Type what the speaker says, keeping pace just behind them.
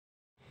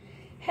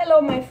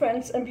Hello my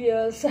friends and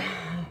viewers,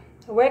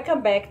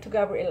 welcome back to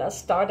Gabriella's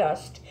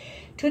Stardust.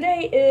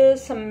 Today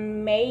is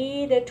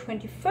May the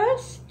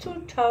 21st,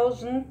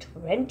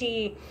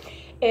 2020,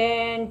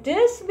 and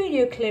this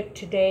video clip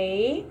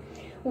today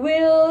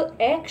will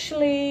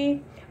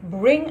actually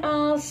bring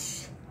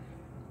us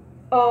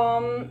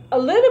a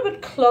little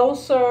bit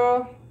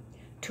closer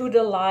to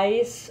the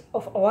lies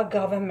of our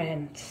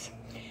governments.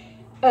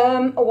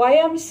 Why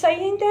I'm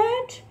saying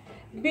that?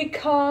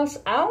 Because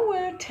I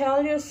will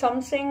tell you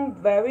something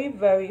very,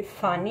 very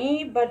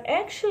funny, but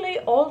actually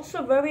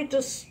also very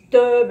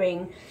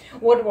disturbing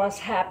what was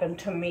happened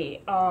to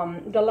me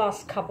the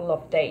last couple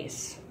of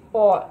days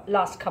or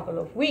last couple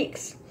of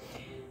weeks.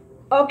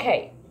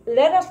 Okay,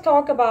 let us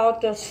talk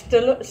about the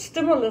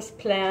stimulus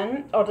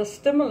plan or the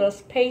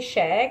stimulus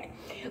paycheck,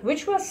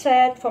 which was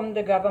said from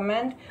the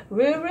government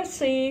will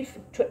receive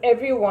to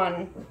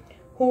everyone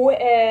who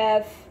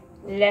have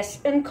less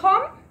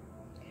income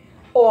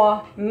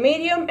or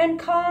medium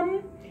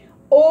income,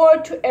 or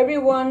to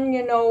everyone,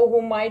 you know,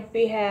 who might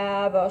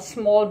have a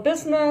small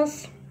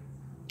business,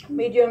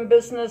 medium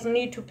business,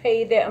 need to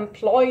pay their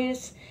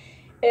employees,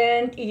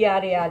 and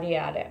yada, yada,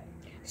 yada.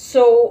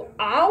 So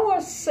I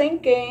was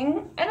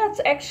thinking, and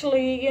it's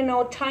actually, you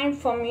know, time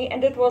for me,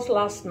 and it was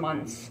last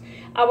month.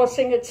 I was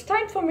thinking it's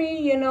time for me,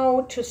 you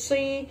know, to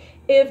see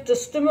if the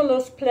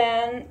stimulus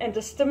plan and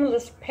the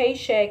stimulus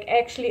paycheck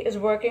actually is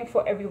working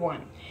for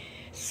everyone.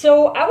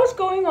 So I was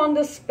going on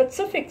the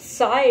specific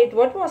site,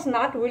 what was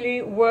not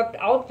really worked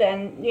out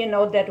then, you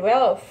know, that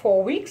well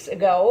 4 weeks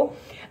ago.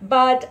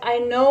 But I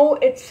know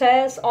it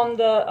says on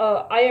the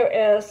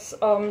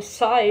IRS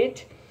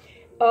site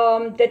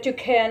that you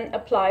can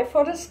apply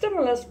for the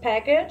stimulus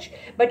package,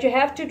 but you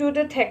have to do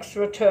the tax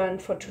return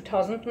for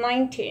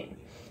 2019.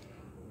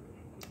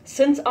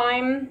 Since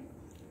I'm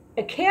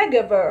a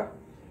caregiver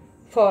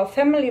for a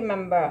family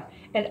member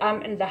and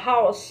I'm in the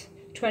house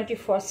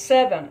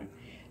 24/7,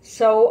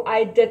 so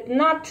I did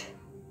not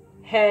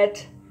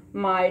had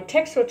my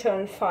tax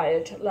return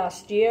filed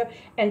last year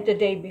and the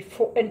day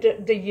before and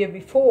the year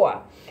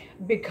before,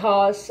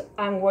 because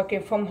I'm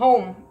working from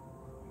home.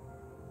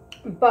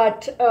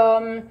 But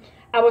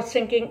I was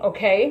thinking,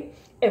 okay,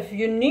 if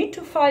you need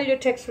to file your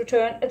tax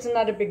return, it's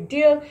not a big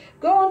deal.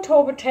 Go on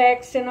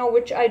TurboTax, you know,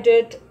 which I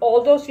did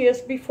all those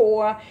years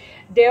before.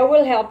 They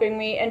were helping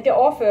me, and they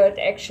offered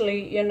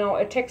actually, you know,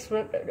 a tax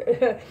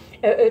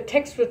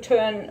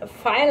return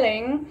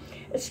filing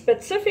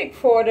specific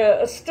for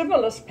the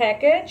stimulus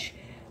package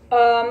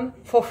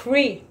for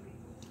free.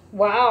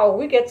 Wow,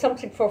 we get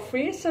something for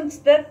free since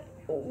that.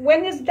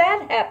 When does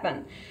that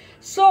happen?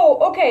 So,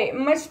 okay,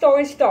 my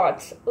story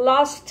starts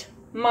last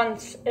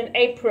month in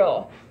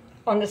April.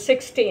 On the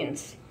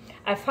 16th,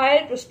 I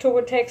filed with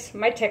TurboTax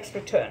my tax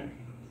return.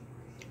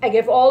 I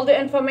gave all the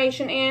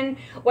information in,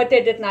 what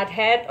they did not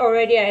have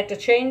already. I had to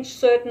change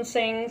certain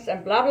things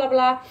and blah, blah,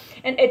 blah.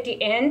 And at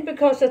the end,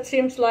 because it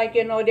seems like,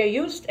 you know, they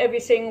used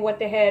everything what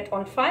they had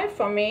on file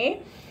for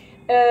me,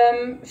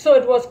 so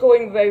it was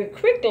going very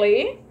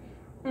quickly.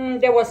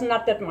 There was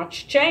not that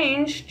much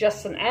change,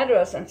 just an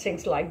address and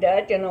things like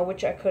that, you know,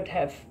 which I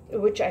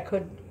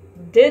could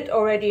did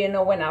already, you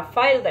know, when I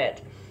filed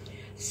it.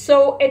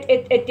 So at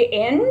the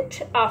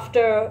end,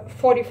 after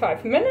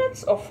 45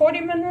 minutes or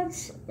 40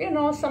 minutes, you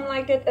know, something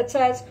like that, it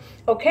says,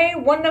 okay,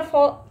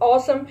 wonderful,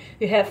 awesome,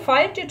 you have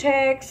filed your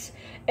tax,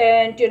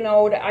 and, you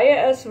know, the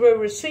IRS will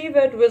receive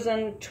it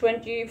within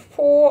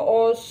 24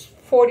 or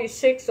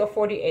 46 or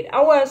 48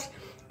 hours,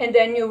 and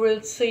then you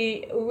will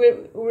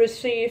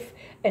receive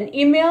an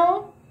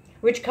email,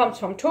 which comes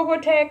from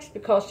TurboTax,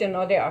 because, you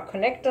know, they are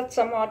connected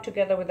somehow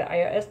together with the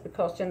IRS,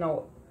 because, you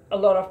know, a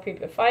lot of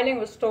people filing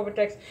with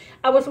TurboTax.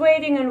 I was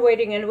waiting and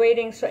waiting and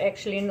waiting, so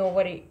actually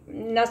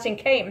nothing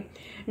came.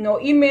 No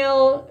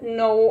email,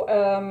 no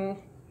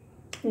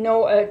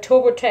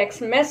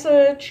TurboTax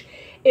message,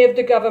 if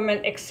the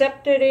government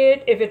accepted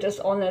it, if it is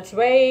on its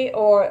way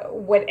or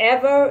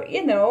whatever,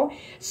 you know.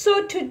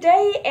 So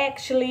today,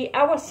 actually,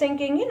 I was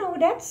thinking, you know,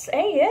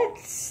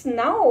 it's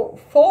now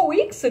 4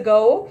 weeks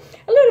ago,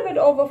 a little bit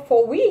over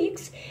 4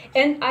 weeks,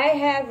 and I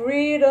have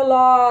read a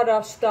lot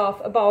of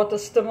stuff about the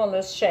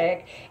stimulus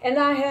check, and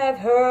I have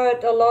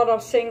heard a lot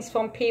of things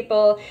from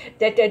people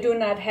that they do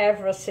not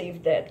have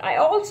received it. I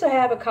also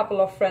have a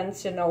couple of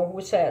friends, you know, who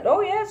said,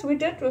 oh yes, we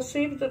did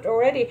receive it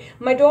already.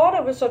 My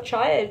daughter with a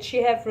child,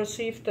 she have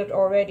received it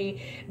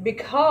already,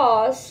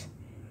 because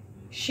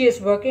she is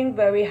working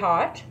very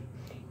hard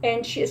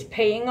and she is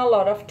paying a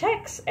lot of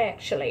tax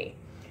actually.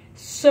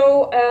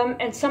 So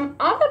and some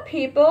other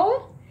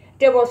people,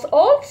 they was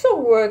also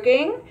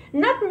working,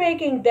 not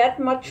making that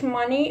much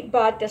money,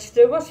 but they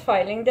still was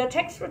filing their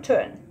tax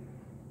return.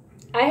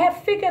 I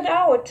have figured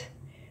out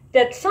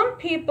that some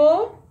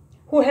people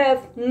who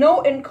have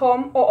no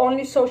income or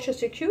only Social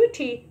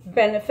Security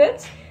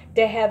benefits,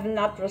 they have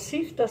not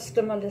received the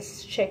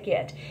stimulus check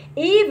yet.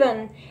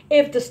 Even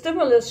if the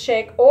stimulus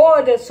check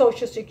or the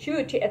Social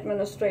Security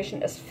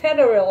Administration is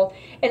federal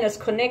and is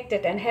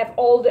connected and have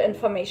all the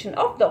information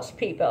of those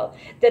people,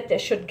 that they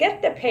should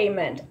get the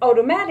payment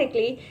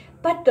automatically,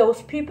 but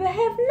those people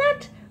have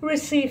not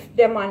receive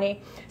their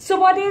money. So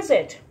what is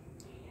it?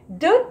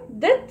 Does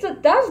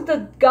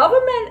the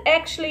government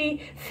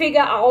actually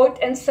figure out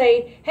and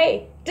say,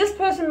 hey, this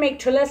person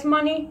makes too less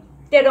money,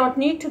 they don't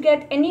need to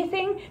get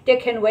anything, they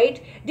can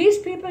wait. These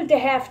people, they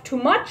have too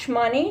much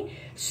money,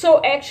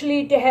 so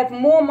actually they have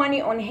more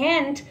money on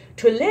hand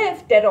to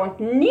live, they don't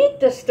need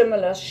the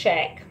stimulus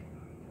check.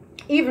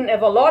 Even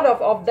if a lot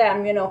of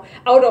them, you know,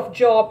 out of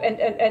job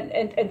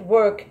and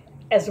work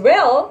as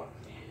well.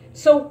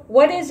 So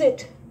what is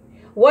it?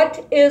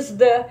 What is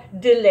the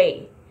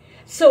delay?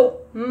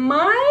 So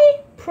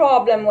my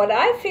problem, what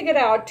I figured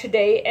out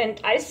today, and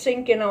I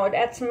think, you know,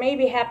 that's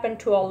maybe happened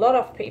to a lot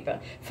of people.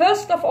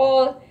 First of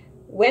all,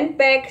 went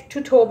back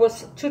to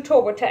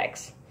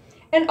TurboTax.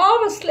 And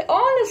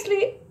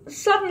honestly,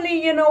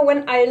 suddenly, you know,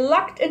 when I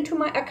logged into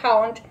my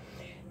account,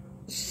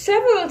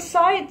 several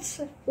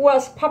sites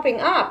was popping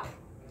up,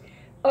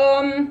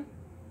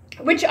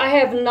 which I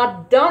have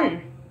not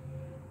done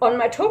on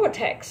my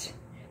TurboTax.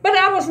 But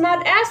I was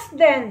not asked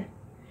then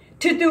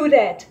to do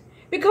that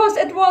because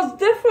it was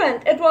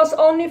different. It was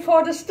only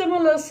for the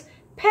stimulus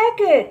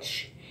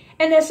package.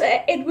 And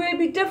it will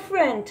be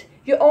different.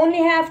 You only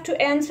have to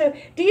answer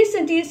these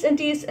and these and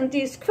these and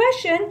these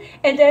questions,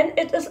 and then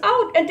it is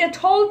out. And they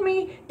told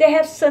me they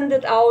have sent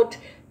it out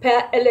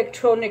per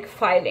electronic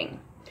filing.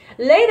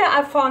 Later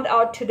I found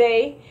out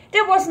today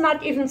that was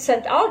not even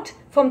sent out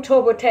from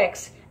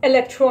TurboTax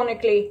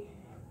electronically.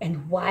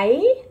 And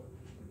why?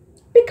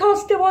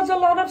 Because there was a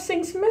lot of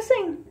things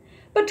missing.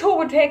 But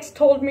TurboTax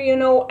told me, you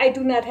know, I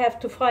do not have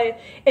to file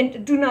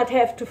and do not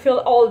have to fill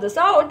all this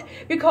out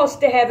because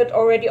they have it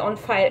already on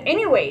file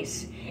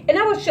anyways. And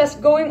I was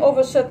just going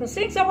over certain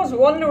things. I was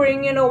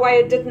wondering, you know, why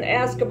I didn't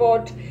ask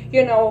about,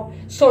 you know,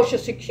 Social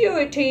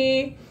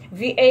Security,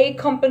 VA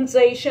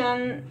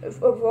compensation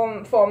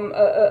from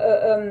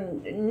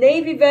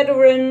Navy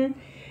veteran,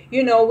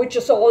 you know, which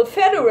is all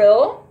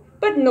federal.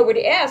 But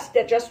nobody asked.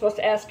 They just was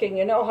asking,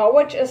 you know, how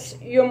much is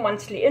your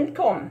monthly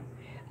income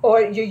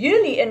or your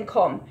yearly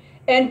income?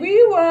 And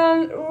we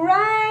were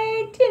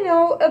right, you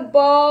know,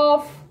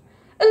 above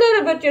a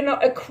little bit, you know,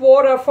 a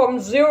quarter from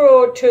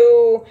 0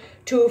 to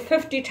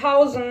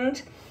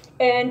 50,000,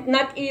 and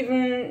not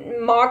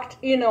even marked,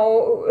 you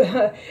know,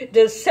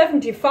 the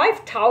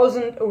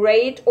 75,000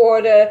 rate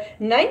or the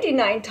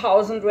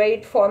 99,000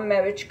 rate for a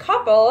marriage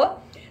couple.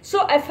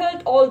 So I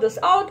filled all this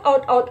out,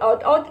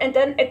 and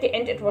then at the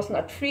end it was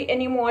not free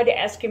anymore. They're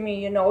asking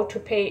me, you know, to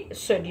pay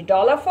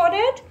 $30 for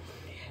that.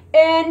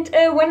 And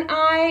when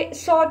I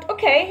thought,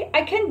 okay,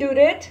 I can do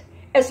that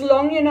as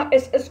long, you know,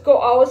 as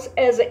go out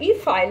as an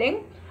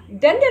e-filing,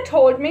 then they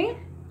told me,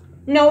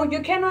 no,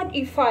 you cannot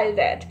e-file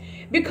that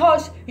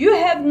because you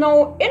have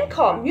no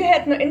income. You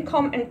had no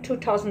income in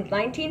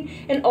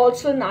 2019 and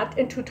also not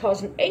in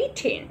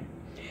 2018.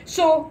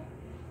 So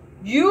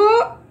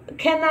you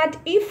cannot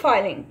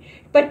e-filing,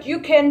 but you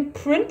can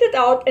print it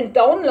out and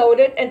download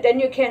it, and then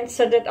you can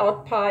send it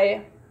out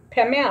per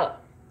mail.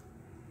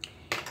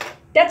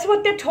 That's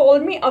what they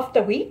told me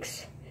after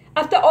weeks.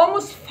 After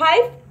almost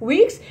 5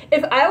 weeks,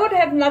 if I would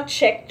have not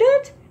checked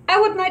it, I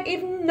would not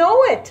even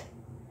know it.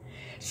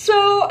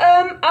 So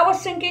I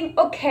was thinking,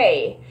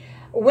 okay,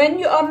 when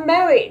you are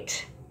married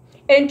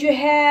and you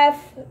have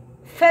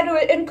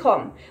federal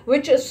income,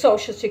 which is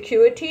Social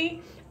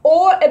Security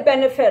or a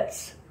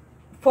benefits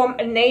from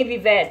a Navy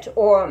vet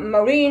or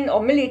Marine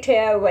or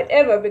military or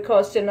whatever,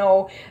 because, you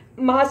know,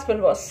 my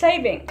husband was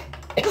serving,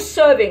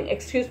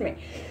 excuse me,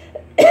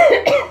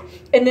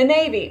 in the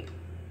Navy,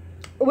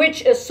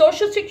 which is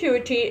Social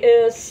Security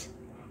is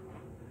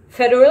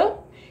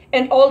federal,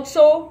 and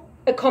also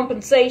a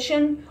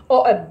compensation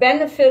or a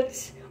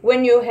benefits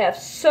when you have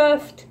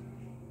served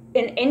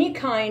in any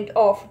kind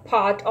of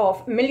part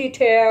of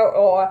military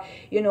or,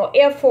 you know,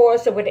 Air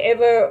Force or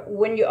whatever.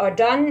 When you are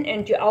done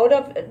and you're out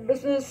of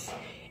business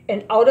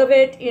and out of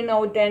it, you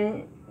know,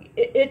 then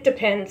it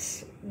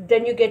depends.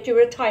 Then you get your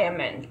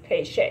retirement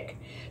paycheck.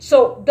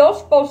 So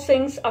those both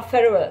things are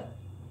federal.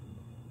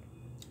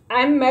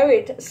 I'm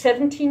married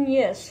 17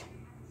 years,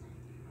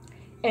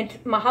 and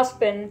my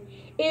husband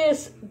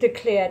is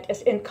declared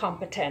as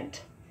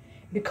incompetent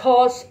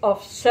because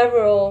of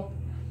several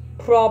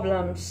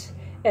problems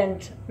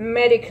and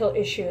medical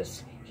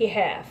issues he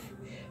have.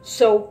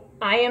 So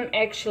I am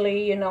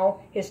actually, you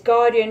know, his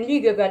guardian,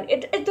 legal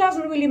guardian. It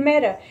doesn't really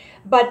matter.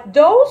 But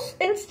those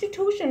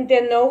institutions,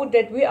 they know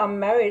that we are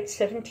married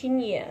 17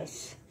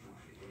 years.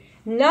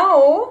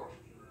 Now,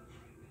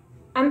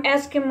 I'm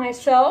asking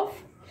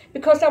myself,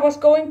 because I was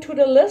going to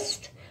the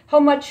list, how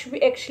much we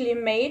actually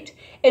made,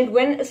 and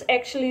when is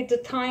actually the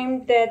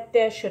time that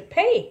they should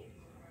pay.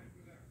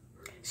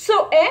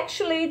 So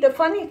actually, the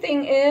funny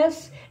thing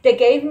is, they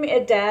gave me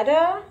a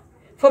data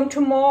from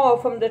tomorrow,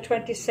 from the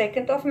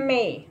 22nd of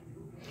May.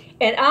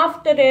 And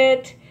after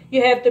that,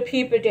 you have the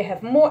people, they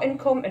have more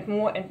income and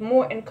more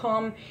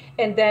income,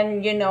 and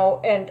then, you know,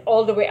 and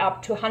all the way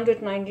up to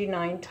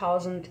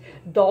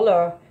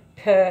 $199,000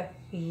 per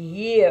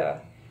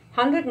year.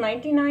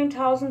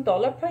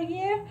 $199,000 per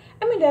year?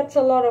 I mean, that's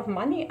a lot of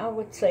money, I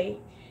would say.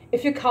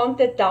 If you count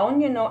that down,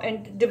 you know,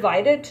 and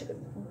divide it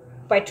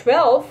by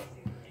 12,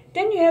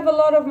 then you have a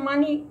lot of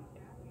money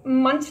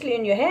monthly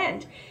in your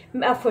hand.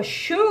 For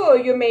sure,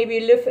 you maybe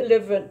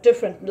live a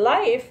different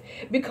life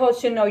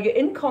because, your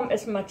income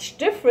is much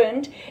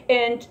different,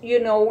 and,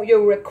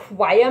 your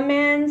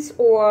requirements,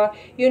 or,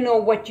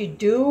 what you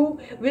do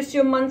with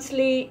your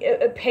monthly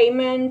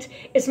payment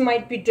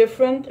might be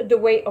different. The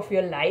way of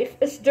your life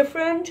is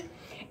different.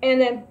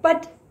 And then,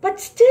 but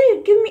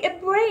still, give me a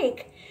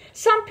break.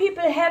 Some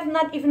people have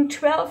not even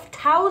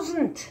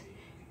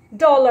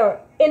 $12,000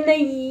 in a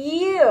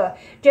year.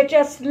 They're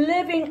just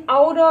living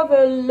out of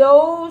a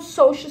low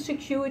Social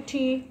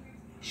Security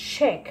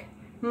check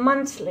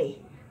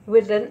monthly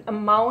with an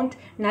amount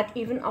not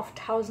even of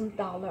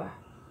 $1,000.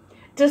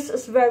 This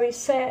is very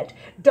sad.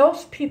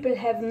 Those people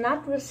have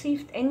not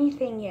received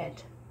anything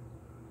yet.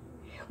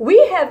 We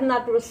have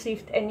not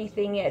received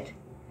anything yet,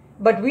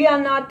 but we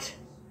are not,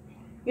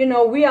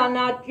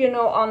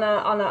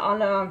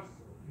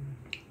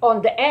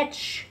 on the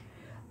edge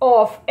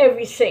of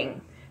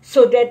everything,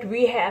 so that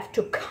we have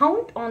to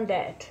count on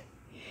that.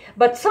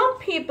 But some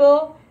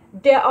people,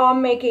 they are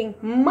making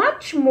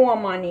much more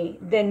money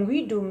than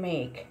we do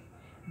make.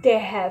 They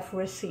have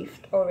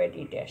received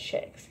already their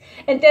checks.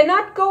 And they're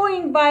not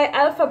going by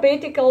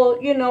alphabetical,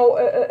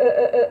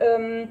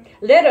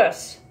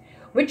 letters,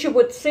 which you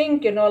would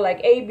think, like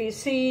A, B,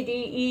 C, D,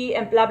 E,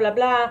 and blah, blah,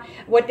 blah,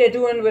 what they're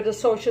doing with the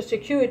Social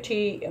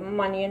Security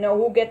money,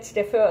 who gets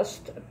their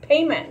first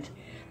payment.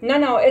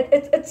 No,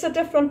 it's a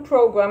different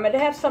program. It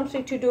has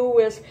something to do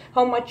with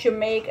how much you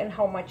make and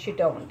how much you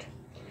don't.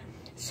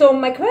 So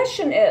my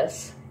question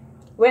is,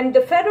 when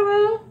the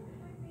federal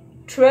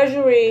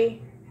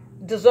treasury,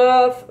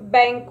 reserve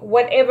bank,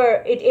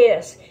 whatever it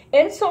is,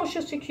 and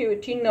Social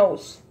Security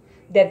knows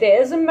that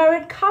there is a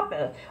married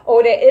couple,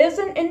 or there is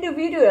an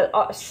individual,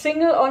 or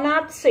single or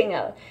not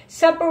single,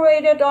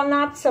 separated or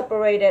not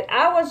separated.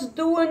 I was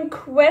doing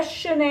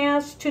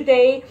questionnaires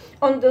today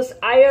on this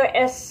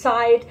IRS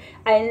site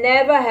I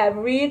never have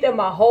read in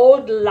my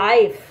whole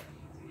life.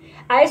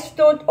 I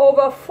stood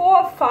over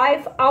 4 or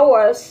 5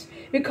 hours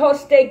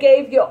because they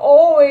gave you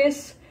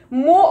always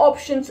more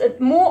options and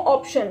more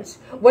options,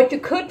 what you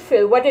could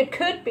fill, what it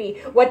could be,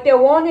 what they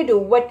want to do,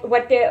 what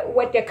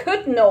they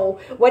could know,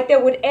 what they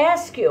would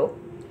ask you.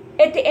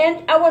 At the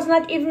end, I was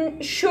not even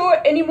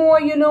sure anymore,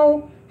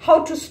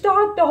 how to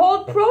start the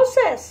whole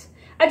process.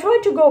 I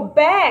tried to go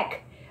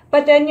back,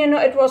 but then,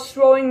 it was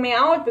throwing me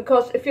out,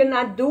 because if you're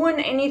not doing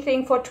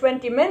anything for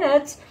 20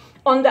 minutes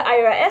on the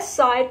IRS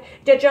side,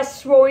 they're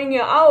just throwing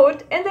you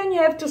out, and then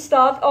you have to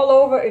start all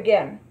over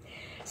again.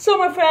 So,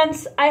 my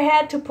friends, I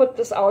had to put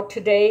this out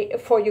today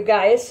for you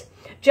guys,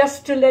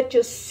 just to let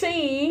you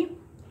see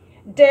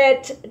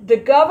that the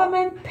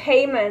government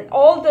payment,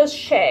 all this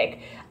check,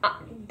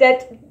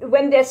 that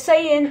when they're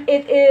saying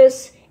it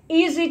is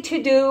easy to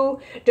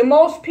do, the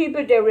most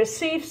people, they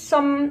receive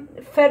some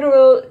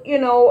federal,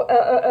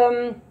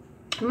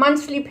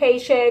 monthly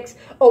paychecks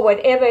or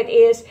whatever it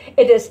is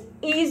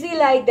easy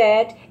like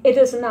that. It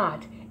is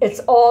not. It's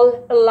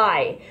all a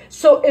lie.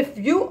 So if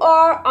you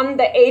are on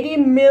the 80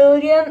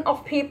 million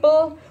of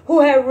people who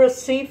have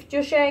received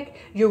your check,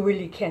 you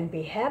really can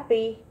be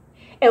happy.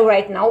 And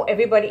right now,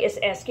 everybody is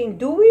asking,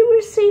 do we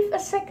receive a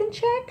second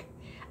check?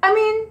 I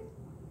mean,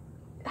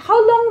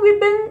 how long we've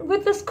been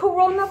with this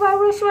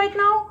coronavirus right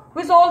now?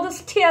 With all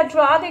this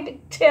theatrical,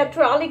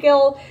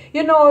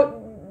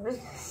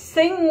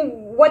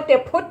 thing, what they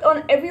put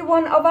on every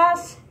one of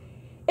us?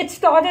 It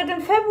started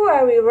in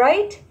February,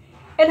 right?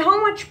 And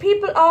how much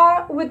people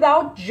are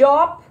without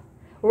job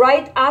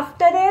right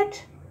after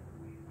that?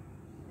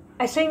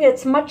 I think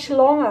it's much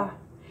longer.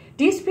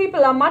 These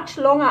people are much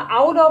longer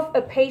out of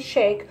a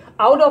paycheck,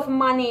 out of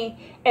money,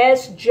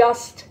 as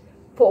just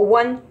for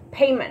one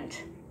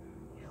payment.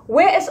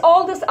 Where is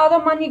all this other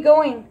money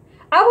going?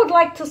 I would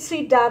like to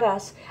see data.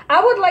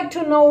 I would like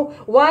to know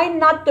why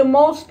not the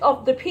most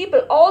of the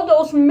people, all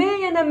those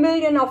million and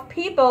million of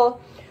people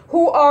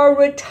who are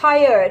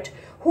retired,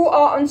 who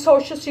are on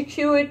Social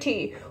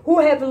Security,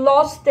 who have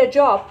lost their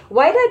job,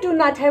 why they do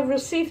not have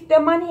received their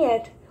money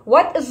yet?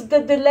 What is the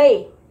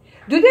delay?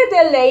 Do they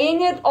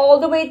delaying it all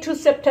the way to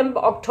September,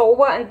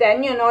 October, and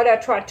then, they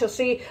try to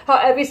see how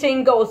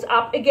everything goes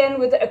up again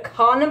with the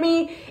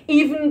economy,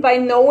 even by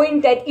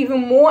knowing that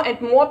even more and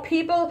more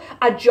people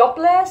are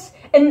jobless,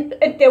 and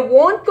they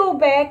won't go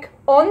back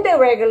on their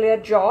regular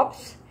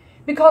jobs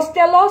because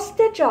they lost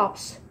their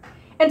jobs.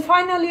 And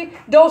finally,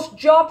 those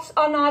jobs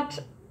are not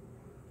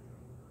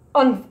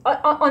on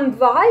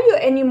value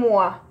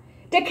anymore.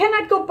 They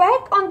cannot go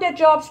back on their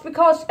jobs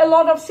because a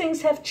lot of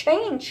things have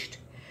changed.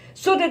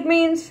 So that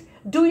means,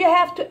 do you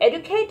have to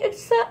educate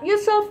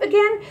yourself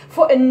again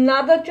for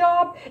another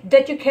job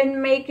that you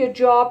can make your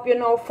job,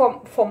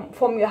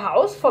 from your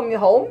house, from your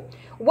home?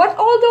 What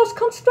all those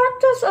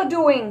constructors are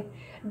doing?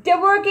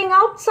 They're working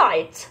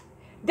outside.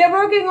 They're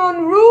working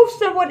on roofs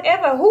and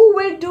whatever. Who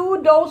will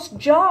do those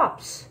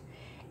jobs?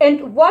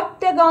 And what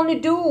they're going to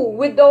do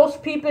with those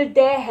people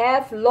that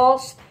have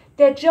lost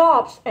their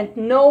jobs and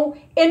no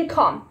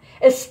income,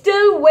 is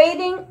still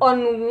waiting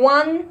on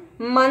 1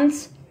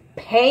 month's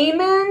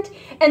payment,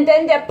 and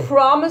then they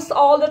promise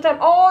all the time,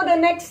 oh, the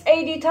next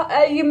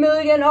 80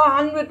 million or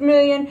 100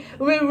 million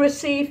will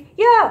receive.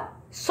 Yeah,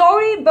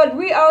 sorry, but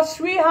we are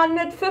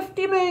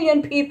 350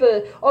 million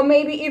people, or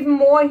maybe even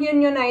more here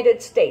in the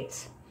United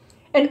States.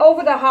 And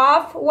over the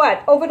half,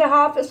 what? Over the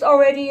half is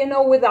already, you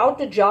know, without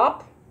a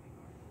job.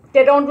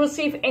 They don't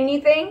receive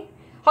anything.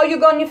 How you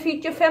going to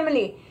feed your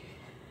family?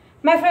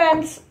 My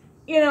friends,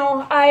 you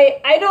know,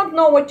 I don't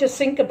know what you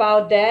think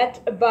about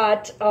that,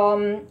 but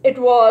it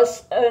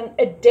was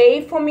a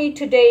day for me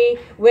today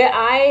where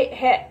I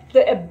had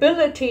the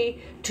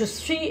ability to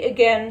see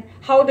again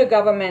how the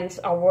governments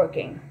are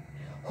working.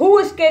 Who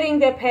is getting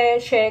their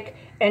paycheck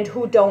and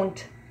who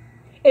don't.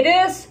 It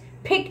is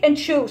pick and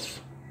choose.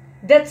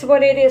 That's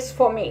what it is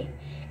for me.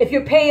 If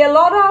you pay a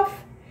lot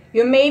of,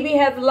 you maybe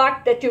have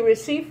luck that you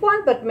receive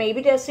one, but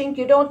maybe they think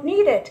you don't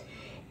need it.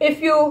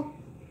 If you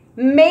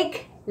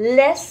make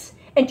less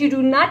and you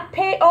do not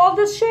pay all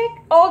this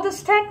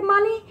tax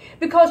money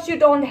because you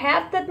don't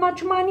have that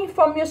much money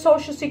from your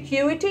Social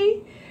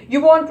Security,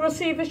 you won't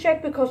receive a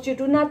check because you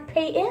do not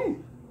pay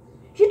in.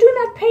 You do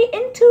not pay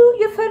into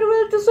your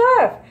federal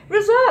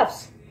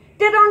reserves.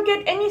 They don't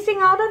get anything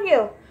out of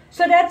you.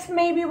 So that's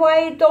maybe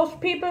why those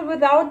people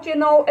without, you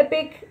know, a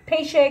big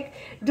paycheck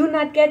do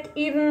not get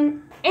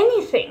even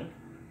anything.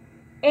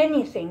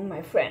 Anything,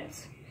 my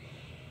friends.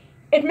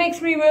 It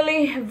makes me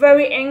really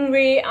very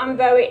angry. I'm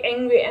very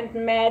angry and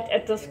mad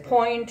at this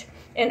point.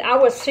 And I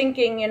was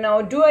thinking, you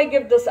know, do I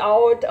give this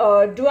out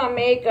or do I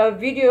make a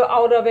video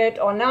out of it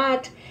or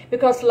not?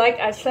 Because like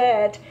I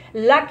said,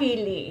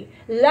 luckily,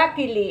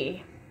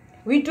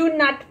 we do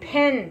not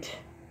pending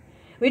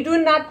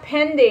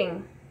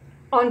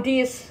on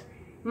these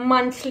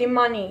monthly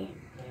money.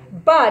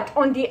 But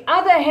on the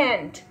other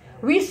hand,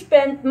 we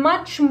spend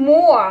much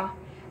more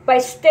by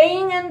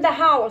staying in the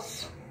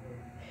house,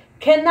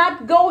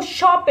 cannot go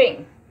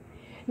shopping,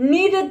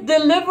 needed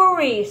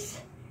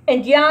deliveries,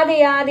 and yada,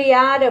 yada,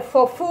 yada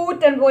for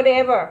food and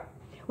whatever.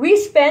 We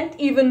spend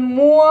even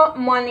more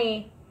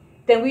money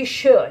than we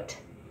should.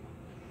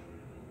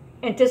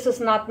 And this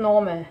is not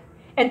normal.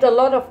 And a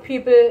lot of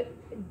people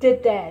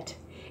did that.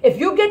 If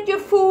you get your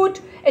food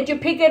and you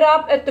pick it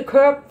up at the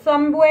curb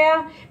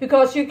somewhere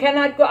because you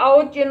cannot go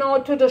out, you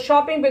know, to the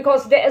shopping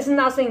because there is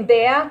nothing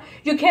there.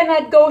 You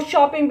cannot go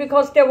shopping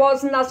because there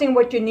was nothing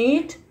what you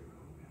need.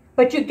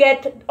 But you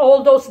get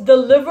all those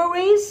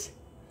deliveries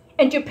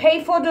and you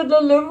pay for the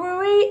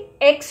delivery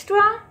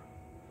extra.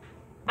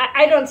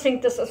 I don't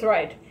think this is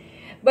right.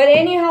 But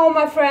anyhow,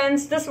 my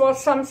friends, this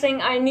was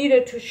something I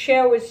needed to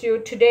share with you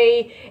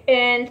today.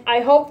 And I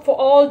hope for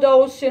all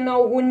those, you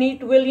know, who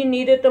really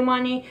needed the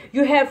money,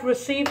 you have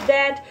received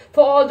that.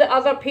 For all the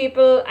other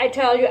people, I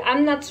tell you,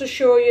 I'm not so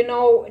sure, you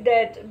know,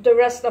 that the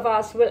rest of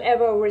us will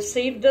ever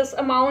receive this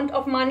amount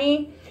of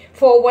money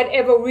for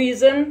whatever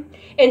reason.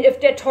 And if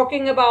they're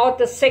talking about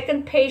the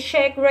second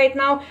paycheck right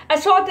now, I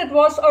thought it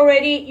was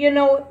already, you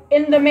know,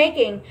 in the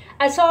making.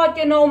 I thought,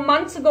 you know,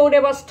 months ago they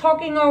was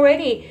talking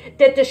already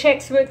that the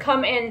checks will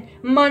come in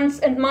months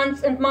and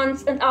months and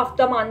months and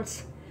after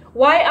months.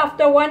 Why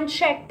after one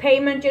check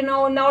payment, you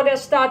know, now they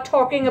start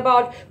talking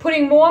about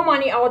putting more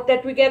money out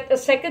that we get a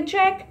second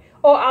check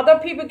or other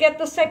people get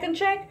the second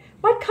check?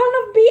 What kind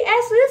of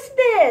BS is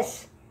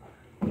this?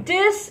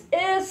 This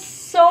is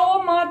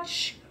so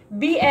much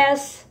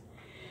BS.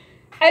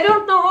 I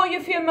don't know how you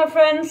feel, my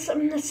friends.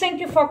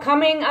 Thank you for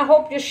coming. I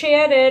hope you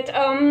shared it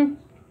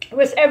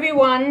with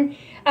everyone.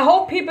 I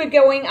hope people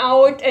going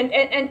out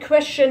and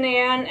questioning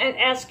and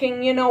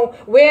asking, you know,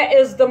 where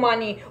is the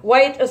money?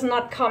 Why it is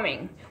not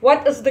coming?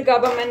 What is the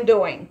government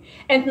doing?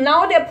 And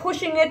now they're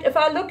pushing it. If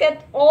I look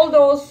at all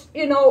those,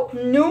 you know,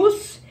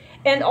 news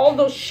and all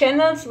those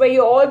channels where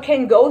you all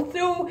can go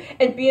through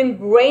and being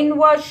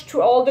brainwashed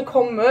to all the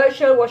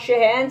commercial, wash your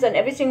hands and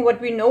everything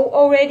what we know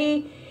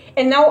already.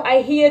 And now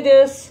I hear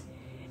this,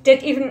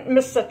 that even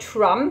Mr.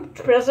 Trump,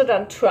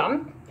 President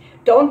Trump,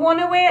 don't want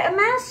to wear a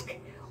mask,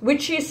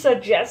 which he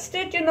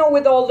suggested, you know,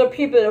 with all the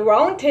people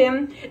around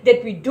him,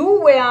 that we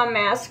do wear a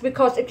mask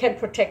because it can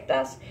protect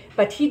us.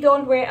 But he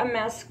don't wear a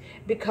mask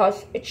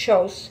because it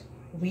shows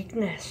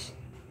weakness.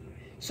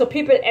 So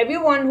people,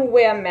 everyone who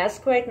wear a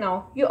mask right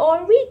now, you're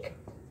all weak.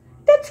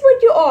 That's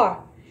what you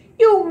are.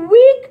 You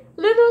weak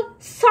little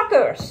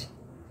suckers.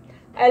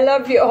 I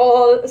love you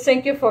all.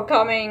 Thank you for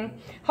coming.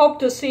 Hope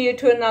to see you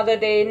to another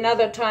day,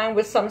 another time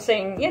with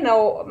something, you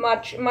know,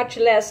 much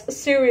less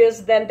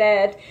serious than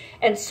that.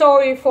 And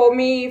sorry for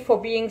me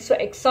for being so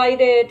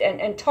excited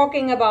and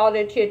talking about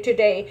it here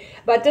today.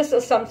 But this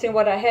is something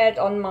what I had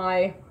on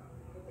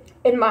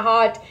in my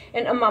heart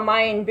and in my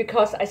mind,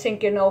 because I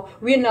think, you know,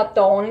 we're not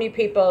the only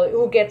people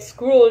who get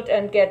screwed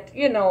and get,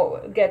 you know,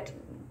 get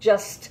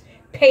just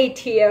paid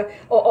here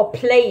or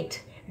played.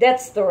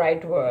 That's the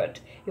right word.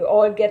 You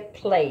all get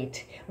played.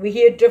 We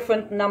hear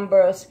different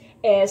numbers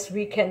as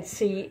we can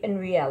see in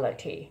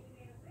reality.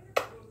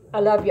 I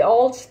love you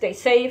all. Stay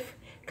safe.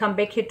 Come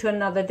back here to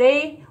another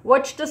day.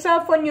 Watch the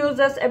cell phone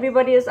users.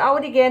 Everybody is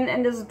out again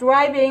and is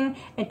driving.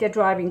 And they're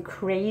driving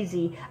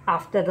crazy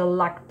after the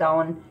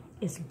lockdown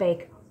is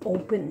back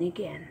open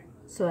again.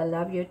 So I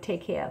love you.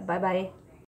 Take care. Bye-bye.